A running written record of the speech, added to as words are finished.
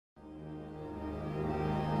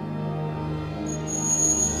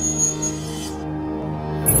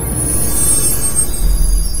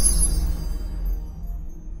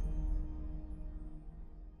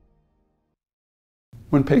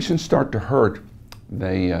When patients start to hurt,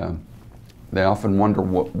 they often wonder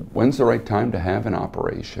when's the right time to have an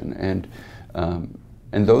operation.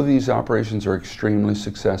 And though these operations are extremely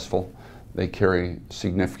successful, they carry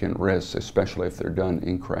significant risks, especially if they're done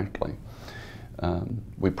incorrectly.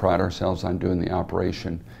 We pride ourselves on doing the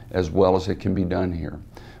operation as well as it can be done here.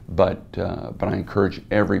 But I encourage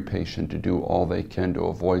every patient to do all they can to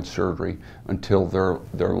avoid surgery until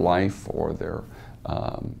their life or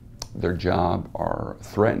their job are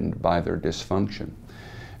threatened by their dysfunction.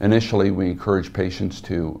 Initially, we encourage patients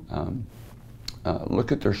to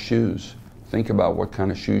look at their shoes. Think about what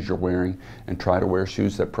kind of shoes you're wearing and try to wear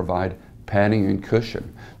shoes that provide padding and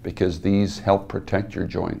cushion, because these help protect your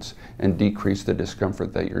joints and decrease the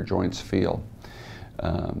discomfort that your joints feel.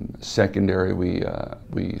 Secondary,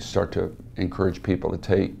 we start to encourage people to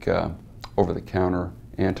take over-the-counter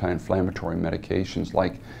anti-inflammatory medications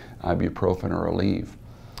like ibuprofen or Aleve.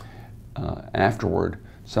 Afterward,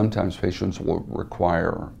 sometimes patients will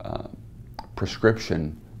require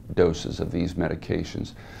prescription doses of these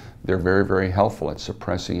medications. They're very, very helpful at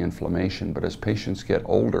suppressing inflammation, but as patients get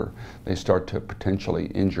older, they start to potentially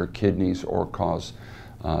injure kidneys or cause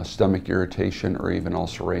stomach irritation or even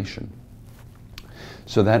ulceration.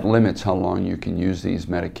 So that limits how long you can use these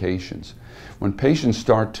medications. When patients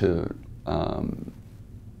start to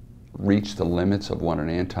reach the limits of what an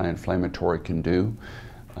anti-inflammatory can do,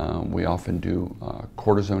 we often do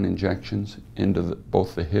cortisone injections into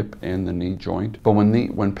both the hip and the knee joint. But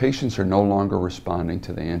when patients are no longer responding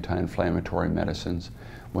to the anti-inflammatory medicines,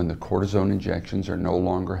 when the cortisone injections are no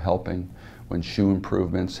longer helping, when shoe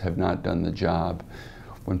improvements have not done the job,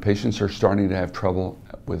 when patients are starting to have trouble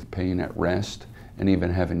with pain at rest and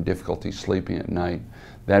even having difficulty sleeping at night,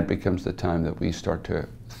 that becomes the time that we start to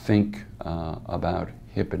think about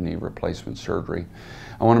hip and knee replacement surgery.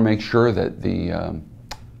 I want to make sure that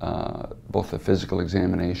both the physical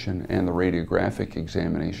examination and the radiographic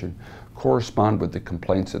examination correspond with the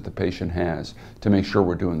complaints that the patient has to make sure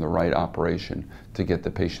we're doing the right operation to get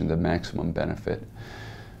the patient the maximum benefit.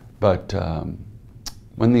 But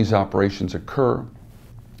when these operations occur,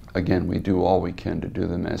 again, we do all we can to do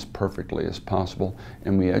them as perfectly as possible,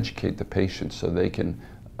 and we educate the patient so they can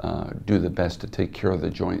do the best to take care of the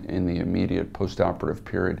joint in the immediate postoperative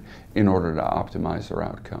period in order to optimize their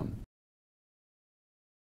outcome.